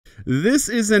This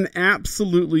is an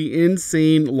absolutely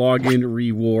insane login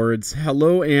rewards.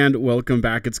 Hello and welcome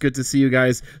back. It's good to see you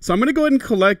guys. So I'm going to go ahead and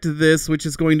collect this, which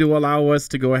is going to allow us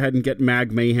to go ahead and get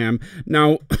Magmayhem.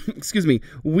 Now, excuse me,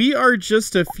 we are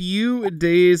just a few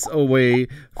days away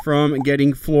from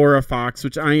getting Flora Fox,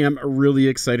 which I am really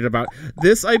excited about.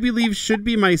 This, I believe, should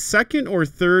be my second or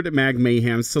third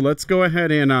Magmayhem. So let's go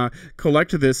ahead and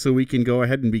collect this so we can go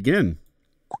ahead and begin.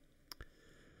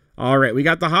 All right, we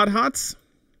got the Hot Hots.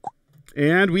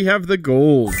 And we have the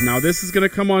gold. Now this is going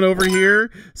to come on over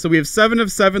here. So we have 7 of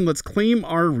 7. Let's claim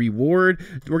our reward.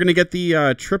 We're going to get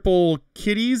the triple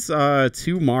kitties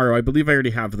tomorrow. I believe I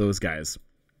already have those guys.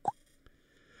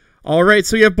 All right,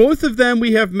 so we have both of them.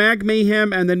 We have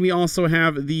Magmayhem, and then we also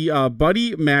have the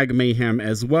Buddy Magmayhem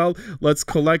as well. Let's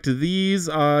collect these.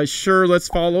 Sure, let's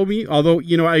follow me. Although,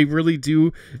 you know, I really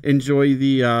do enjoy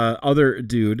the other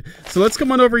dude. So let's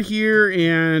come on over here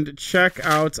and check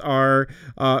out our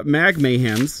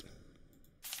Magmayhems.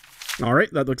 All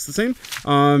right, that looks the same.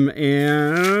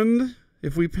 And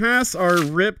if we pass our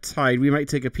Riptide, we might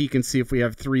take a peek and see if we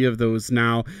have 3 of those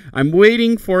now. I'm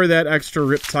waiting for that extra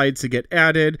Riptide to get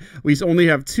added. We only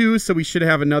have 2, so we should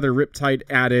have another Riptide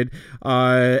added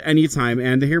anytime.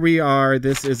 And here we are.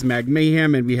 This is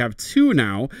Magmayhem, and we have 2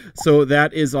 now. So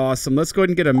that is awesome. Let's go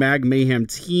ahead and get a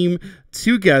Magmayhem team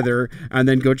together and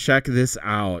then go check this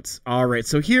out. All right,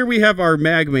 so here we have our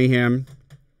Magmayhem.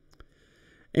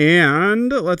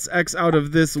 And let's X out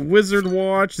of this Wizard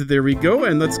Watch. There we go.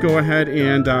 And let's go ahead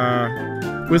and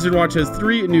Wizard Watch has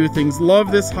 3 new things.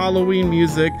 Love this Halloween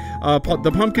music.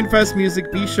 The Pumpkin Fest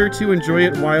music. Be sure to enjoy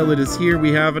it while it is here.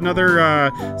 We have another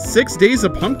 6 days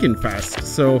of Pumpkin Fest.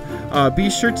 So be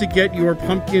sure to get your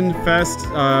Pumpkin Fest,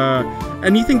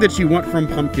 anything that you want from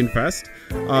Pumpkin Fest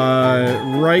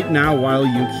right now while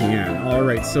you can. All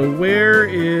right. So where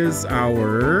is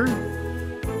our...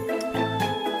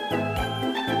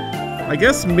 I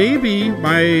guess maybe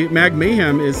my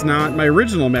Magmayhem is not, my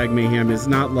original Magmayhem is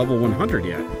not level 100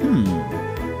 yet.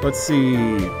 Let's see.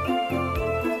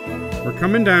 We're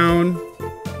coming down.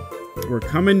 We're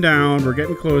coming down. We're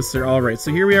getting closer. All right,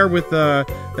 so here we are with,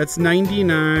 that's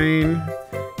 99.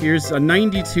 Here's a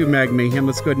 92 Magmayhem.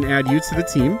 Let's go ahead and add you to the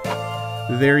team.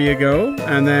 There you go.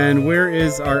 And then where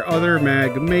is our other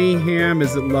Magmayhem?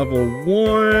 Is it level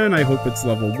 1? I hope it's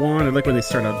level 1. I like when they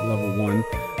start out at level 1.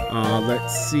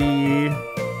 Let's see.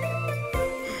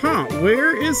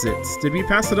 Where is it? Did we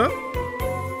pass it up?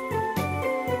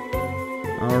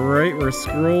 All right, we're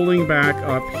scrolling back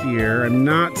up here. I'm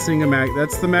not seeing a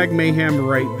that's the Magmayhem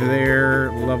right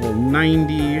there, level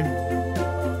 90.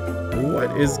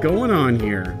 What is going on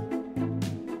here?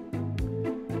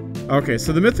 Okay,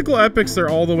 so the mythical epics are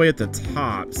all the way at the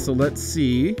top. So let's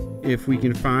see if we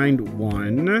can find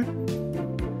one.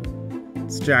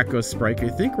 It's Jacko Sprite. I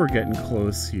think we're getting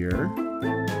close here.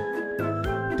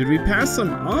 Did we pass him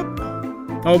up?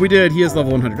 Oh, we did. He is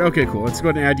level 100. Okay, cool. Let's go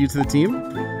ahead and add you to the team.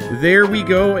 There we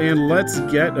go, and let's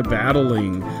get a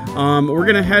battling. We're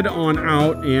gonna head on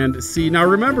out and see. Now,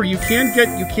 remember, you can get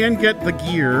the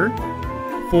gear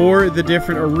for the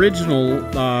different original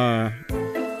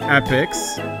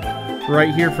epics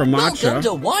right here from Matcha. Welcome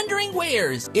to Wandering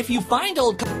Wares. If you find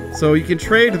old... So you can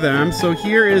trade them. So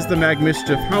here is the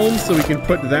Magmischief Helm, so we can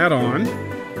put that on.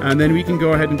 And then we can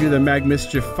go ahead and do the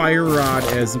Magmischief Fire Rod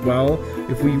as well.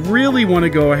 If we really want to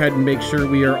go ahead and make sure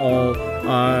we are all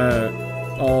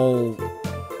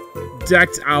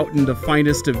decked out in the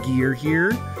finest of gear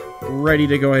here. Ready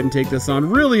to go ahead and take this on.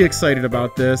 Really excited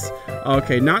about this.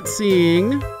 Okay, not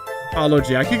seeing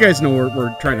Hollowjack. You guys know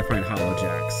we're trying to find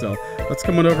Hollowjack. So let's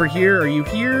come on over here. Are you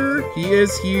here? He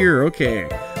is here. Okay.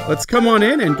 Let's come on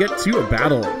in and get to a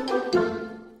battle.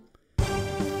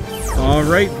 All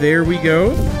right, there we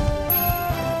go.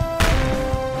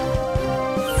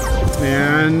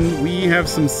 And we have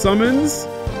some summons.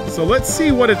 So let's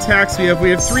see what attacks we have. We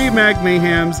have 3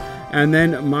 Magmayhems and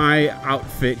then my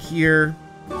outfit here.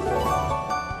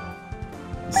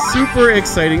 Super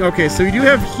exciting. Okay, so we do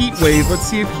have Heat Wave. Let's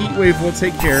see if Heat Wave will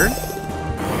take care.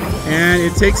 And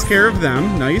it takes care of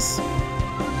them. Nice.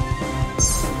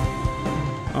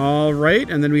 All right,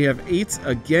 and then we have 8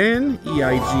 again.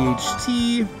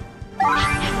 EIGHT.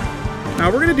 Now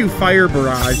we're going to do Fire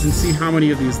Barrage and see how many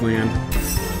of these land.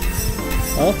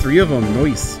 All 3 of them.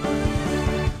 Nice.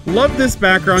 Love this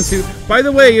background too. By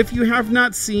the way, if you have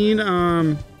not seen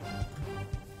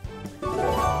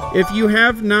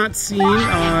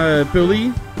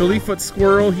Billyfoot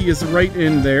Squirrel, he is right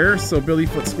in there. So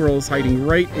Billyfoot Squirrel is hiding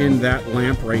right in that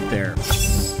lamp right there.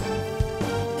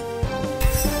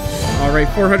 All right,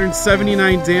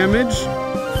 479 damage.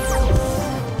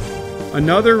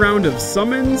 Another round of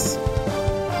summons.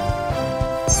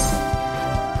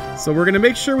 So we're going to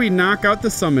make sure we knock out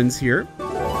the summons here.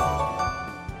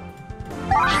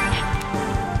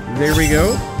 There we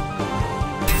go.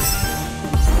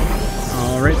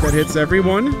 All right, that hits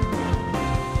everyone.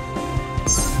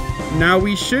 Now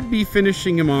we should be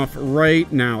finishing him off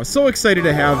right now. So excited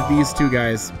to have these two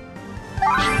guys.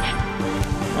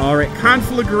 All right,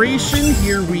 conflagration,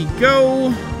 here we go.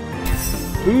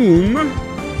 Boom.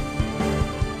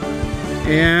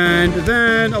 And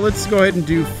then let's go ahead and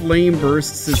do flame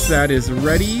burst since that is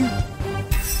ready.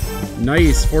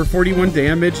 Nice, 441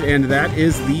 damage, and that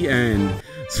is the end.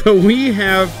 So we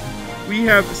have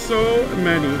so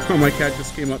many. Oh, my cat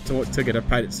just came up to get a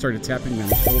pet. It started tapping me on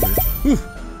the shoulder. Whew.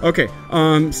 Okay,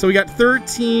 so we got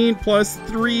 13 plus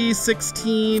 3,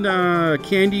 16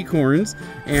 candy corns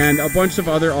and a bunch of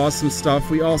other awesome stuff.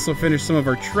 We also finished some of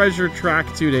our treasure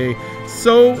track today.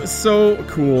 So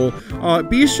cool.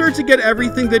 Be sure to get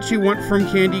everything that you want from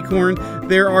candy corn.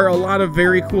 There are a lot of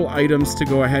very cool items to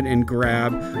go ahead and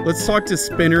grab. Let's talk to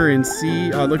Spinner and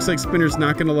see. Looks like Spinner's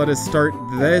not going to let us start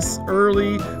this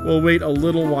early. We'll wait a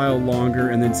little while longer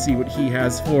and then see what he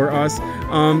has for us.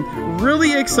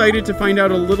 Really excited to find out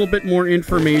a little bit more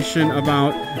information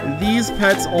about these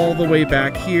pets all the way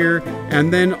back here,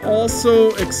 and then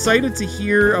also excited to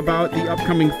hear about the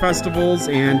upcoming festivals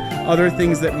and other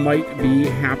things that might be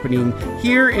happening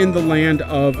here in the land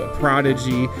of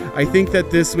Prodigy. I think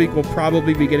that this week we'll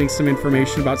probably be getting some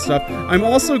information about stuff. I'm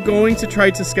also going to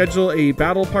try to schedule a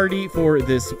battle party for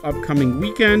this upcoming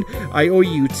weekend. I owe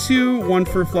you 2, one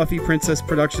for Fluffy Princess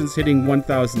Productions hitting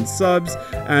 1,000 subs,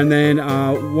 and then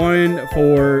one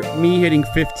for me hitting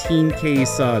 15K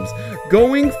subs.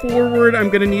 Going forward, I'm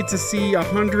going to need to see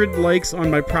 100 likes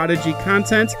on my Prodigy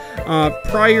content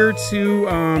prior to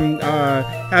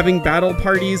having battle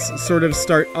parties sort of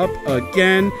start up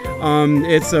again.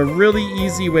 It's a really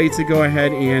easy way to go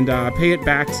ahead and pay it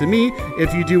back to me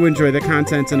if you do enjoy the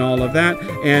content and all of that,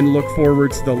 and look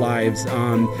forward to the lives.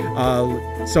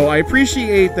 So I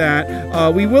appreciate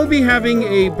that. We will be having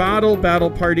a battle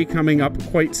party coming up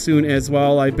quite soon as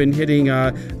well. I've been hitting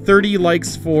 30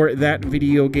 likes for that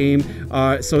video game.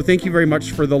 So thank you very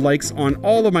much for the likes on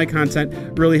all of my content.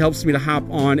 Really helps me to hop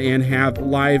on and have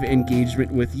live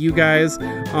engagement with you guys.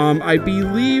 I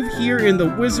believe here in the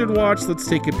Wizard Watch, let's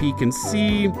take a peek and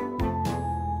see.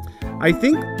 I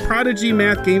think Prodigy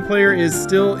Math Gameplayer is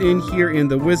still in here in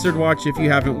the Wizard Watch. If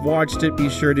you haven't watched it, be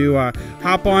sure to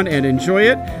hop on and enjoy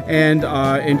it, and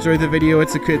enjoy the video.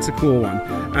 It's a cool one.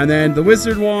 And then the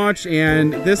Wizard Watch,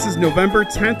 and this is November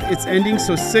 10th. It's ending,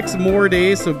 so 6 more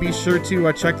days, so be sure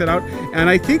to check that out. And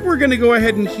I think we're going to go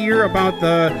ahead and hear about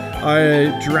the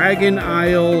Dragon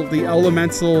Isle, the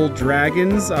elemental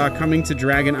dragons coming to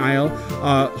Dragon Isle,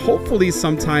 hopefully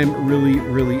sometime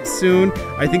really soon.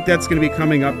 I think that's going to be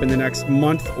coming up in the next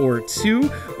month or 2.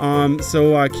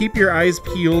 So keep your eyes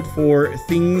peeled for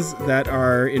things that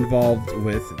are involved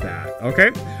with that.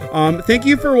 Okay. Thank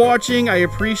you for watching. I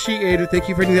appreciate it. Thank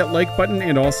you for hitting that like button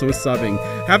and also subbing.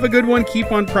 Have a good one.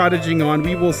 Keep on prodiging on.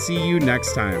 We will see you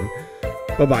next time.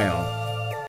 Bye-bye, all.